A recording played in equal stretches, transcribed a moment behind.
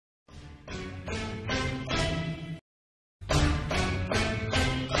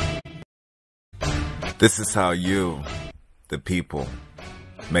This is how you, the people,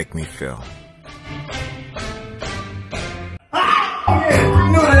 make me feel.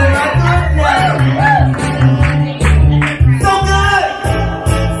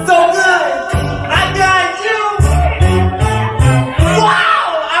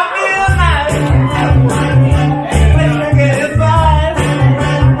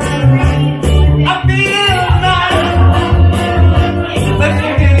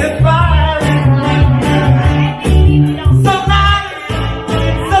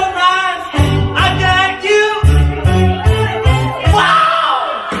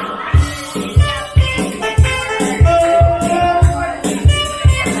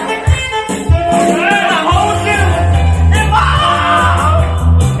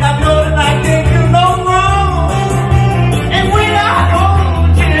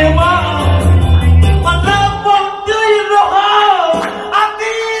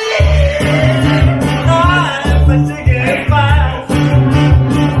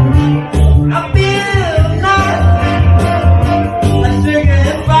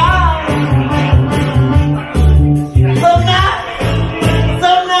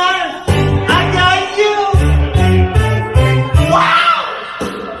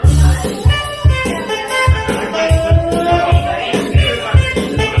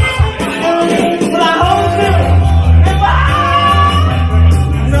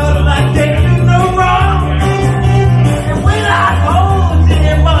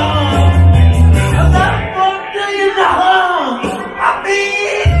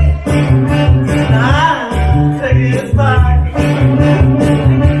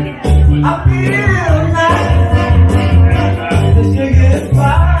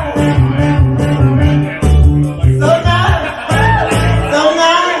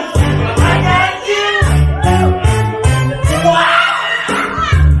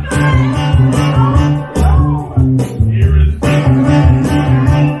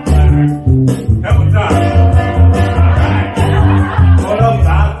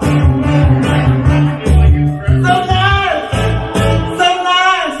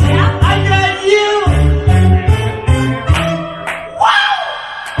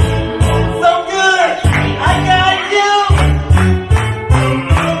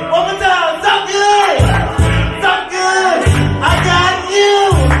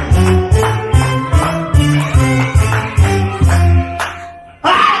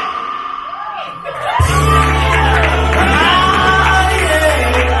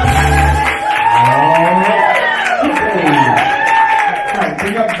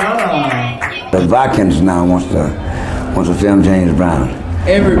 The Vikings now wants to film James Brown.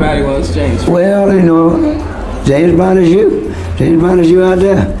 Everybody wants James Brown. Well, you know, James Brown is you. James Brown is you out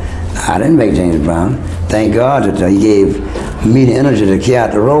there. I didn't make James Brown. Thank God that he gave me the energy to carry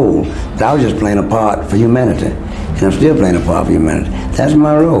out the role. But I was just playing a part for humanity. And I'm still playing a part for humanity. That's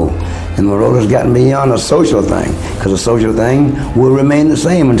my role. And my role has gotten beyond a social thing. Because a social thing will remain the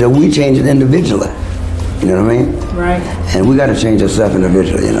same until we change it individually. You know what I mean? Right. And we got to change ourselves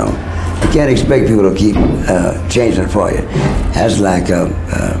individually, you know. You can't expect people to keep changing it for you. That's like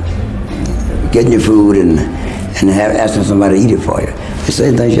getting your food and asking somebody to eat it for you. The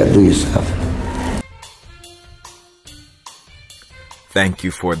same thing you have to do yourself. Thank you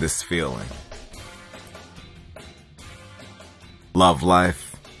for this feeling. Love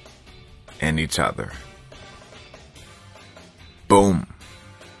life and each other. Boom.